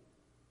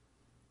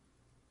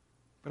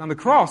 But on the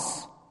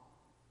cross,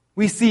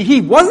 we see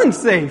He wasn't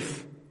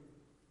safe.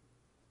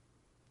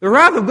 The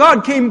wrath of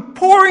God came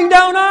pouring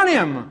down on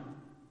Him.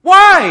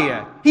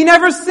 Why? He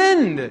never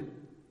sinned.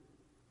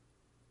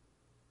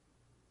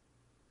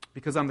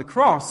 Because on the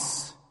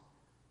cross,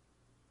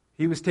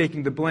 He was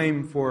taking the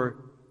blame for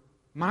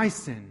my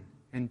sin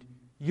and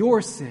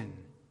your sin.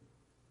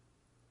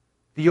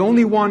 The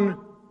only one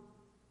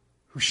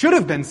who should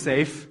have been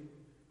safe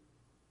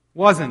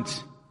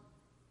wasn't.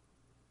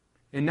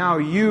 And now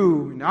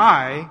you and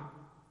I,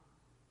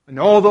 and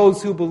all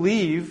those who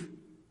believe,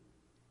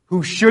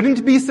 who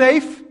shouldn't be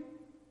safe,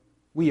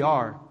 we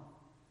are.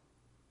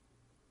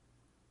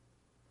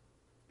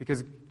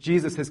 Because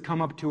Jesus has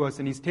come up to us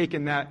and He's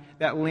taken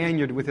that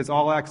lanyard with His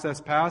all-access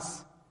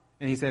pass,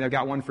 and He said, I've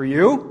got one for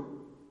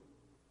you.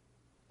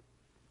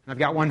 I've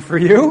got one for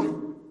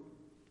you.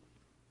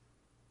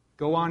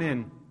 Go on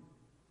in.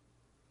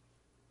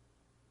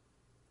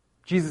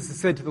 Jesus has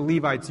said to the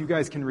Levites, you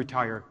guys can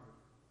retire.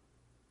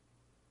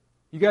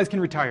 You guys can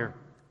retire.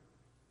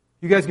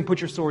 You guys can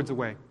put your swords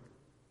away.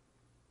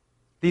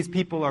 These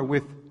people are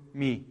with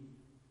me.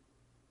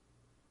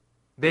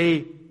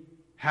 They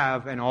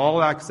have an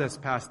all-access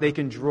pass. They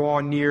can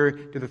draw near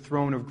to the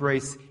throne of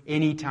grace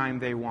anytime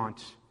they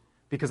want.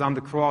 Because on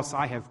the cross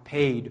I have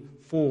paid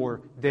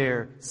for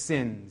their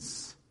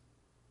sins.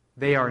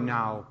 They are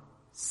now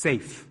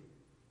safe.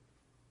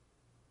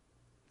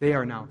 They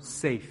are now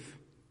safe.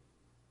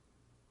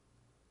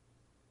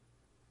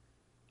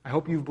 I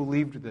hope you've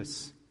believed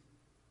this.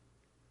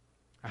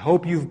 I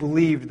hope you've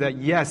believed that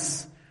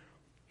yes,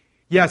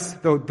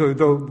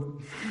 the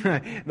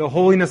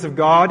holiness of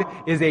God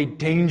is a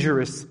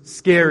dangerous,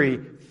 scary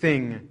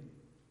thing.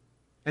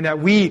 And that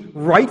we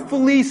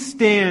rightfully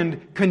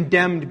stand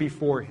condemned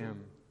before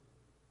Him.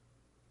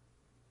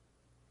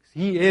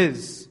 He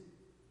is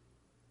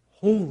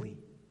holy.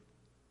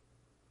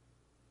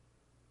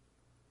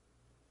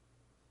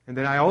 And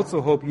then I also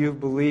hope you've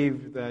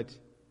believed that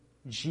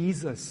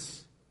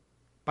Jesus,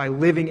 by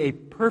living a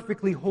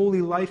perfectly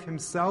holy life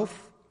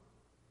Himself,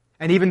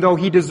 and even though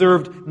He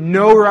deserved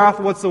no wrath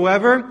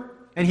whatsoever,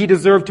 and He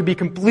deserved to be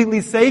completely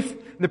safe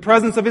in the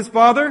presence of His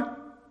Father,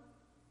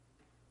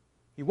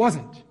 He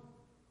wasn't.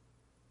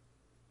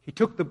 He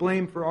took the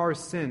blame for our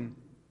sin.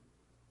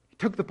 He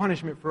took the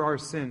punishment for our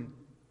sin.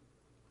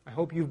 I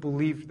hope you've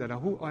believed that.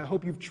 I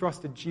hope you've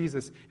trusted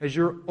Jesus as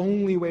your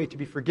only way to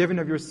be forgiven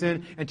of your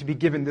sin and to be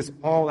given this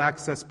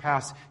all-access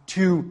pass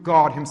to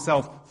God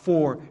Himself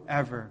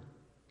forever.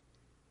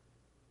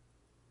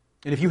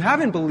 And if you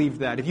haven't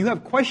believed that, if you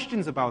have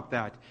questions about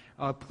that,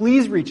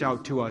 please reach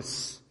out to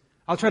us.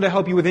 I'll try to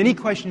help you with any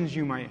questions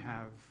you might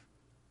have.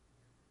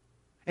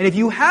 And if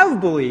you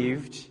have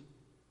believed,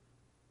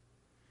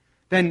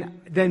 then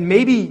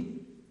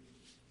maybe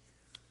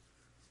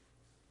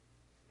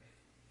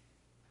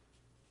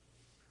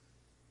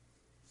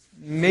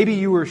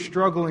you were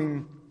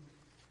struggling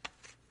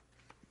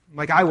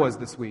like I was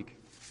this week.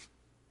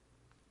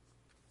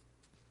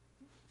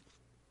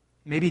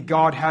 Maybe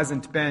God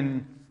hasn't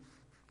been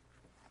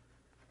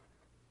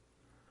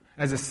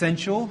as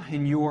essential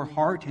in your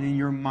heart and in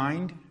your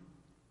mind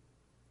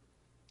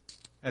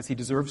as He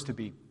deserves to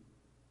be.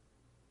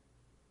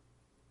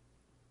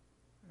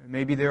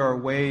 Maybe there are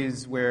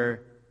ways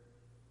where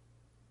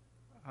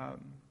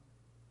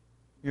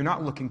you're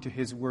not looking to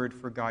His Word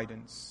for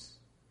guidance.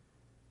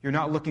 You're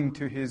not looking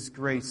to His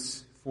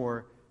grace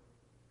for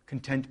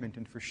contentment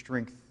and for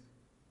strength.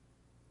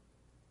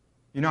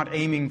 You're not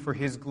aiming for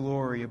His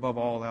glory above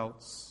all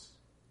else.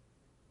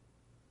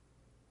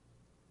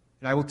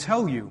 And I will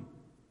tell you,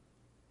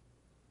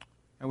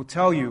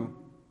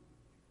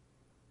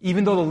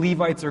 even though the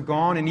Levites are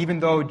gone, and even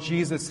though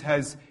Jesus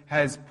has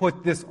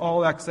put this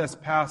all-access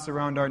pass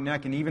around our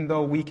neck, and even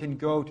though we can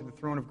go to the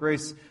throne of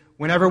grace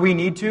whenever we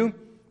need to,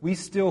 we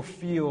still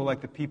feel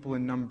like the people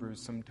in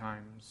Numbers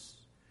sometimes.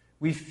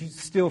 We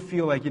still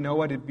feel like, you know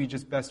what, it'd be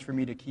just best for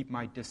me to keep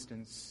my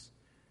distance.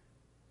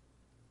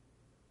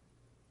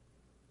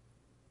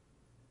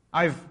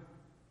 I've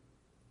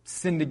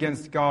sinned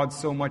against God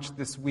so much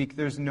this week,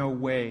 there's no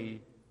way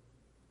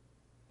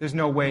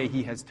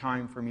He has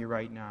time for me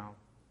right now.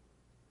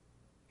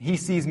 He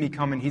sees me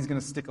coming, He's going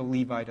to stick a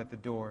Levite at the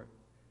door.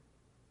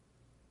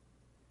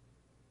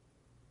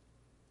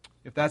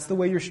 If that's the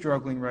way you're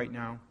struggling right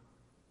now,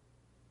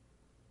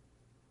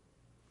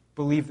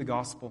 believe the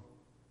gospel.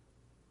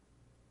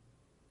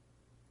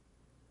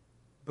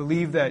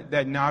 Believe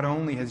that not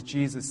only has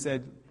Jesus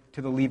said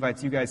to the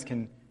Levites, you guys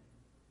can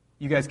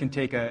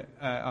take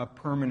a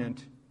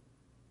permanent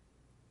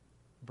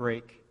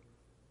break,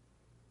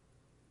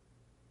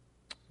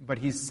 but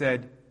He's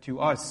said to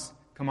us,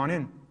 come on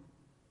in.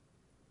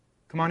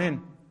 Come on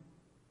in.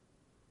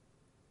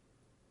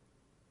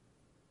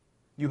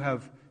 You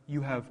have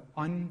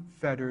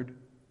unfettered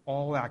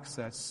all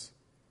access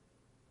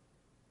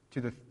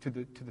to the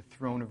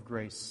throne of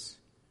grace.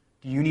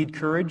 Do you need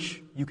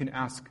courage? You can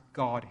ask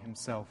God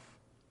Himself.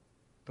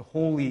 The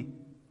holy,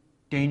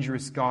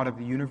 dangerous God of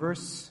the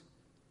universe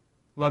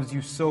loves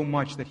you so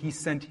much that He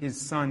sent His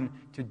Son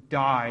to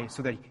die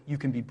so that you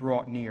can be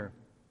brought near.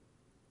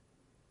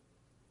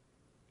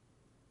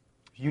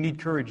 If you need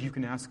courage, you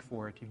can ask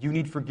for it. If you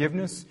need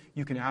forgiveness,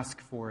 you can ask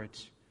for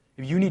it.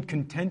 If you need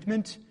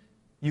contentment,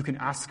 you can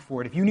ask for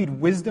it. If you need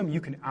wisdom,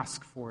 you can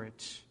ask for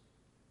it.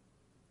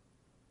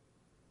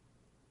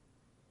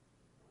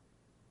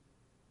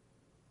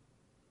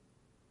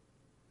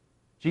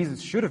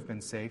 Jesus should have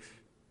been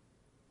safe,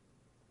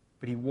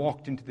 but He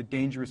walked into the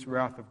dangerous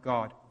wrath of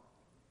God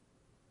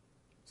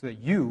so that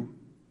you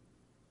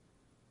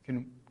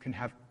can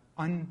have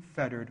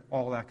unfettered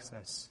all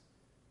access.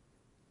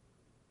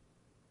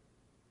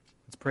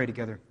 Let's pray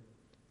together.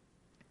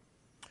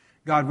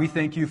 God, we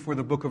thank You for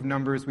the book of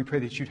Numbers. We pray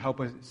that You'd help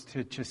us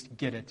to just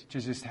get it,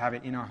 to just have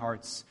it in our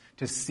hearts,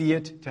 to see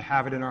it, to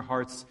have it in our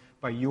hearts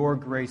by Your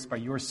grace, by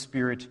Your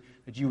Spirit,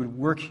 that You would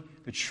work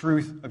the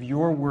truth of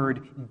Your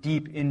word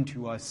deep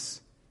into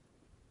us.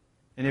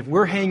 And if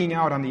we're hanging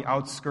out on the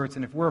outskirts,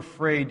 and if we're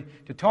afraid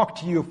to talk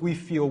to You, if we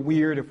feel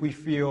weird, if we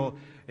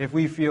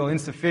feel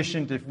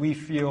insufficient, if we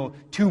feel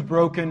too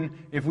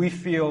broken, if we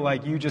feel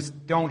like You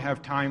just don't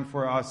have time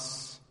for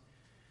us,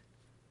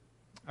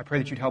 I pray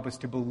that You'd help us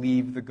to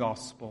believe the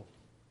gospel,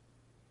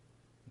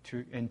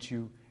 and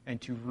to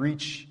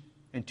reach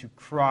and to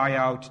cry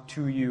out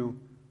to You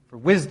for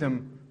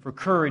wisdom, for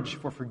courage,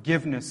 for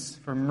forgiveness,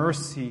 for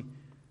mercy,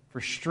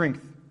 for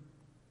strength.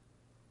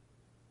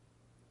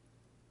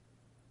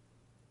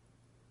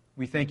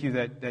 We thank You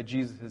that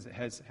Jesus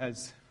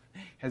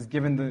has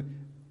given the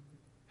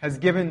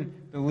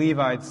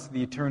Levites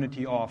the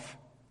eternity off,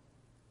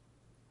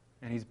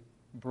 and He's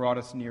brought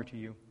us near to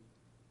You.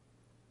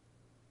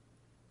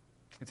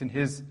 It's in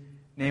His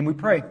name we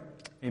pray.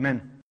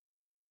 Amen.